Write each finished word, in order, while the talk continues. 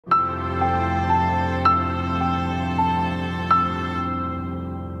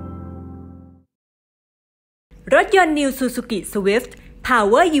รถยนต์ New Suzuki Swift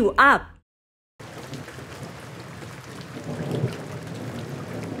Power You Up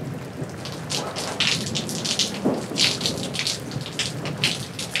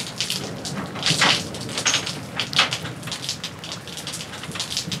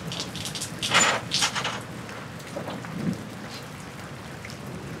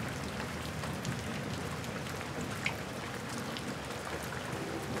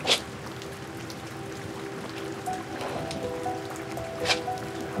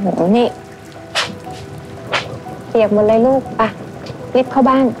นี่เปียกหมดเลยลูกป่ะรีบเข้า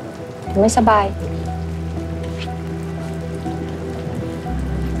บ้านไม่สบาย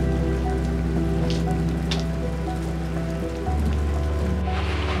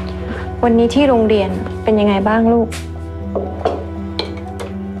วันนี้ที่โรงเรียนเป็นยังไงบ้างลูก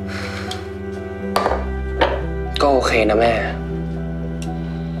ก็โอเคนะแม่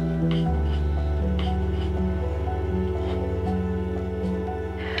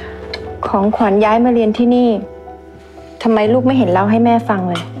ของขวัญย้ายมาเรียนที่นี่ทำไมลูกไม่เห็นเล่าให้แม่ฟัง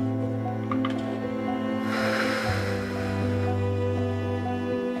เลย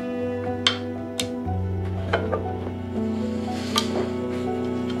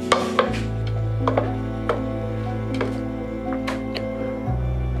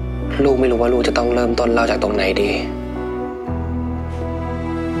ลูกไม่รู้ว่าลูกจะต้องเริ่มต้นเล่าจากตรงไหนดี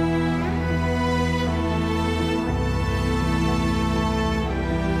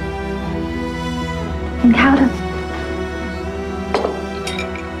กินข้าวเถอะ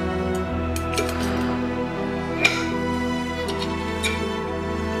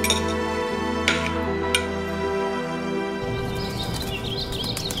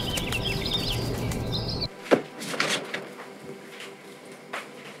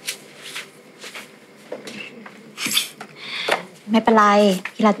ไม่เป็นไร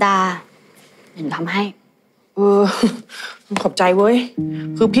พี่รัตดาหนูทำให้ขอบใจเว้ย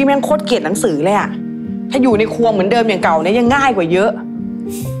คือพี่แม่งโคตรเกลียดหนังสือเลยอะถ้าอยู่ในครัวเหมือนเดิมอย่างเก่าเนี่ยยังง่ายกว่าเยอะ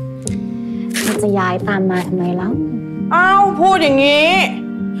มันจะย้ายตามมาทำไมแล้วอ้าวพูดอย่างนี้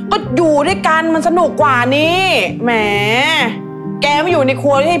ก็อยู่ด้วยกันมันสนุกกว่านี่แหมแกไม่อยู่ในค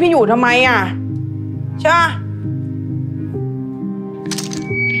รัวให้พี่อยู่ทำไมอะใช่ปะ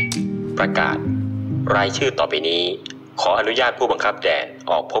ประกาศรายชื่อต่อไปนี้ขออนุญาตผู้บังคับแดน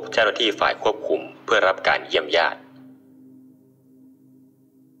ออกพบเจ้าหน้าที่ฝ่ายควบคุมเพื่อรับการเยี่ยมญาติ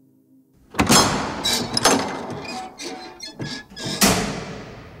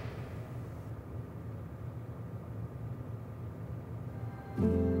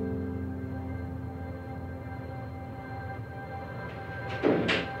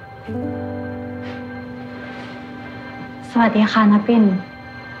สวัสดีค่ะน้าปิ่น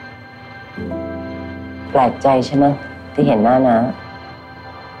แปลกใจใช่ไหมที่เห็นหน้านะ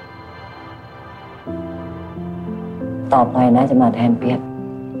ต่อไปน่าจะมาแทนเปียก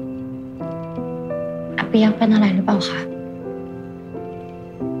เปียกเป็นอะไรหรือเปล่าคะ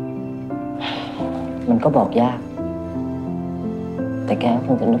มันก็บอกยากแต่แกค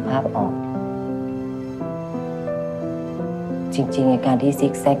งจะนึกภาพออกจริงๆในการที่ซิ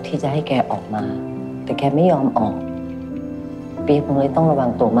กแซกที่จะให้แกออกมาแต่แกไม่ยอมออกเปียกคงเลยต้องระวัง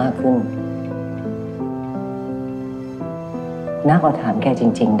ตัวมากขึ้นน้าขอถามแกจ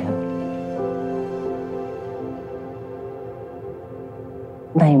ริงๆเถอะ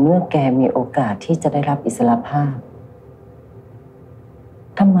ในเมื่อแกมีโอกาสที่จะได้รับอิสรภาพ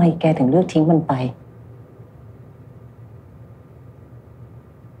ทำไมแกถึงเลือกทิ้งมันไป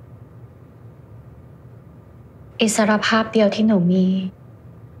อิสรภาพเดียวที่หนูมี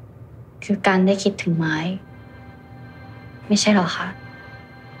คือการได้คิดถึงไม้ไม่ใช่หรอคะ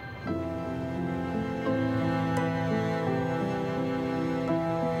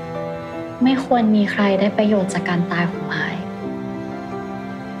ไม่ควรมีใครได้ประโยชน์จากการตายของไม้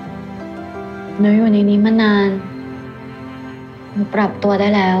หนูอยู่ในนี้มานานหนูปรับตัวได้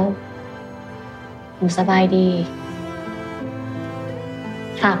แล้วหนูสบายดี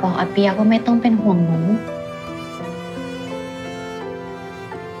ฝากบอกอาเปียว่าไม่ต้องเป็นห่วงหนู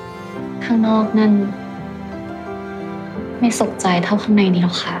ข้างนอกนั่นไม่สุขใจเท่าข้างในนี้ห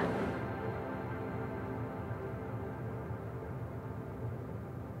รอกค่ะ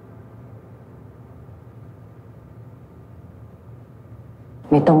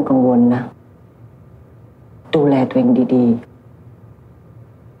ไม่ต้องกังวลนะดูแลตัวเองดี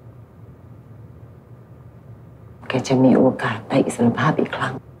ๆแกจะมีโอกาสได้อิสรภาพอีกครั้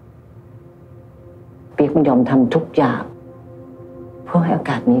งเปียกมันยอมทำทุกอย่างเพื่อให้โอ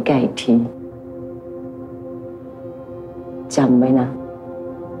กาสนี้แกอีกทีจำไว้นะ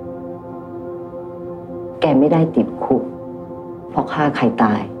แกไม่ได้ติดคุกเพราะฆ่าใครต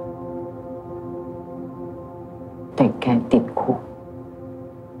าย แต่แกติดคุก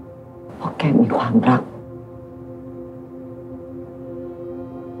เพราะแกมีความรัก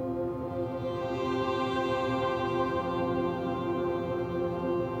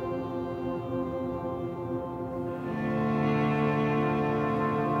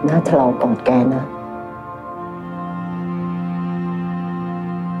น่าจะลองกอดแกนะ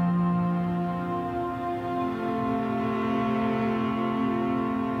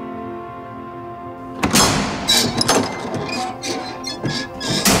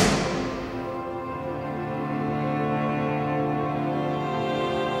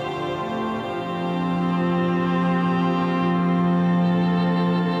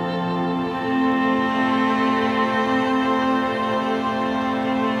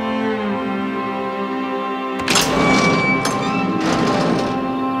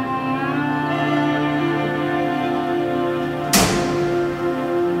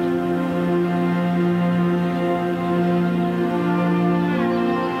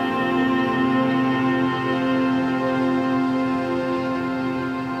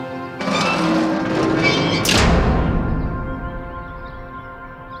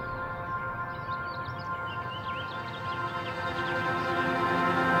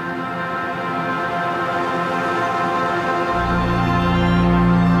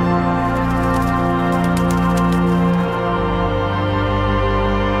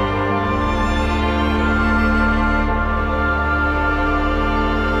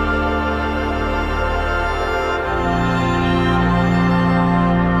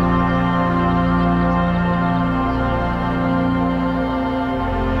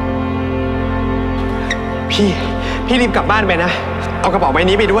พี่รีบกลับบ้านไปนะเอากระเป๋าใบ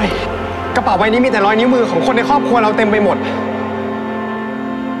นี้ไปด้วยกระเป๋าใบนี้มีแต่รอยนิ้วมือของคนในครอบครัวเราเต็มไปหมด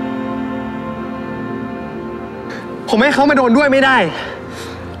ผมให้เขามาโดนด้วยไม่ได้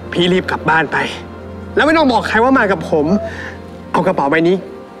พี่รีบกลับบ้านไปแล้วไม่ต้องบอกใครว่ามากับผมเอากระเป๋าใบนี้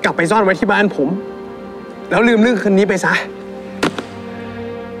กลับไปซ่อนไว้ที่บ้านผมแล้วลืมเรื่องคืนนี้ไปซะ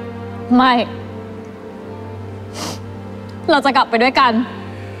ไม่เราจะกลับไปด้วยกัน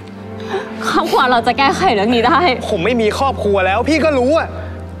ครอบครัวเราจะแก้ไขเรื่องนี้ได้ผมไม่มีครอบครัวแล้วพี่ก็รู้อะ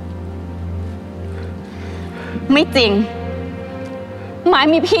ไม่จริงไม้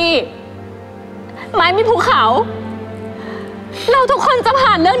มีพี่ไม้มีภูเขาเราทุกคนจะ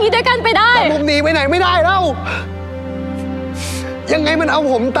ผ่านเรื่องนี้ด้วยกันไปได้มุมหนีไปไหนไม่ได้แล้วยังไงมันเอา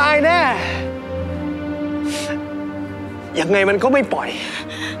ผมตายแน่ยังไงมันก็ไม่ปล่อย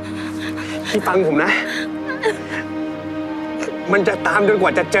พี่ฟังผมนะมันจะตามจนกว่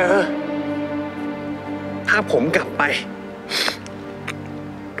าจะเจอถ้าผมกลับไป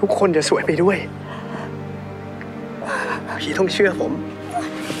ทุกคนจะสวยไปด้วยพี่ต้องเชื่อผม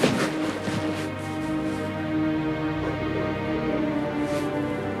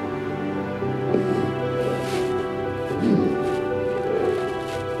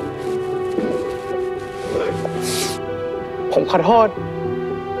ผมขอโทษ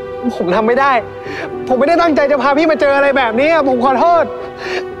ผมทำไม่ได้ผมไม่ได้ตั้งใจจะพาพี่มาเจออะไรแบบนี้ผมขอโทษ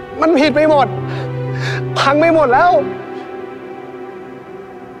มันผิดไปหมดพังไปหมดแล้ว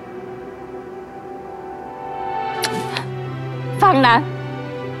ฟังนะ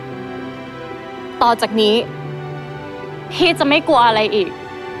ต่อจากนี้พี่จะไม่กลัวอะไรอีก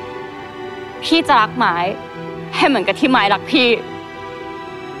พี่จะรักไม้ให้เหมือนกับที่ไม้รักพี่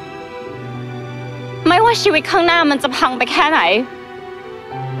ไม่ว่าชีวิตข้างหน้ามันจะพังไปแค่ไหน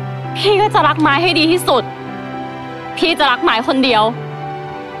พี่ก็จะรักไม้ให้ดีที่สุดพี่จะรักไม้คนเดียว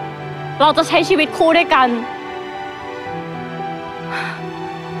เราจะใช้ชีวิตคู่ด้วยกัน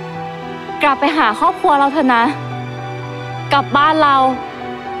กลับไปหาครอบครัวเราเถอะนะกลับบ้านเรา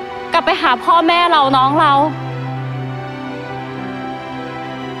กลับไปหาพ่อแม่เราน้องเร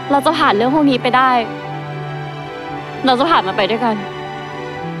าจะผ่านเรื่องพวกนี้ไปได้เราจะผ่านมันไปด้วยกัน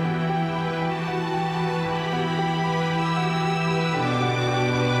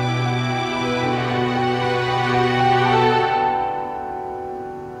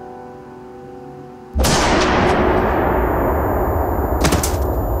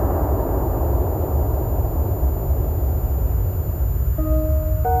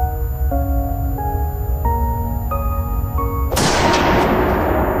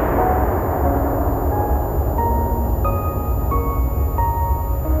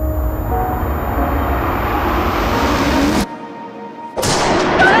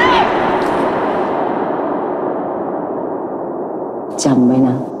จำไว้น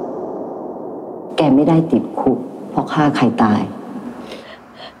ะแกไม่ได้ติดคุกเพราะฆ่าใครตาย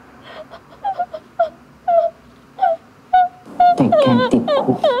แต่แกติด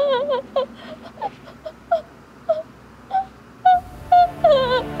คุก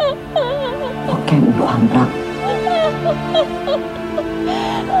เพราะแกมีความรัก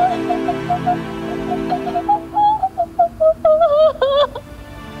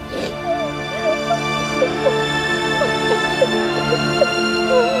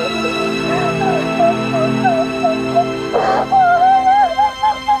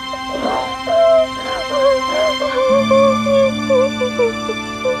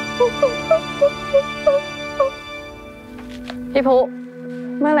พี่พุ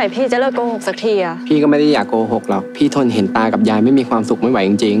เมื่อไหร่พี่จะเลิกโกหกสักทีอะ พี่ก็ไม่ได้อยากโกหกหรอกพี่ทนเห็นตากับยายไม่มีความสุขไม่ไหว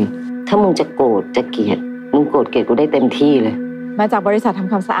จริง ถ้ามึงจะโกรธจะเกลียดมึงโกรธเกลียดกูได้เต็มที่เลย มาจากบริษัทท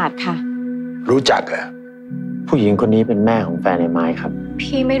ำความสะอาดค่ะ รู้จักเหรอผู้หญิงคนนี้เป็นแม่ของแฟนในไม้ครับ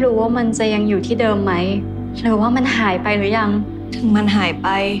พี่ไม่รู้ว่ามันจะยังอยู่ที่เดิมไหมหรือว่ามันหายไปหรือยังถึงมันหายไป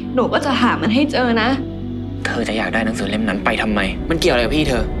หนูก็จะหามันให้เจอนะ ๆ เธอจะอยากได้หนังสือเล่มนั้นไปทำไมมันเกี่ยวอะไรกับพี่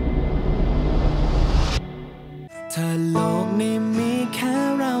เธอ ถ้าโลกนี้มีแค่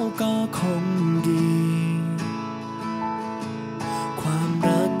เราก็คงดีความ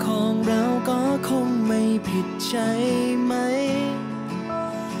รักของเราก็คงไม่ผิดใช่ไหม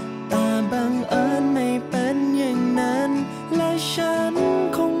แต่บังเอิญไม่เป็นอย่างนั้นและฉัน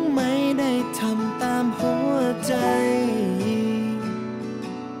คงไม่ได้ทำตามหัวใจ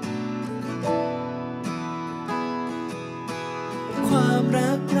ความ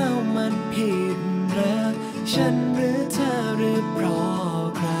รักเรามันผิดหรือฉันหรือ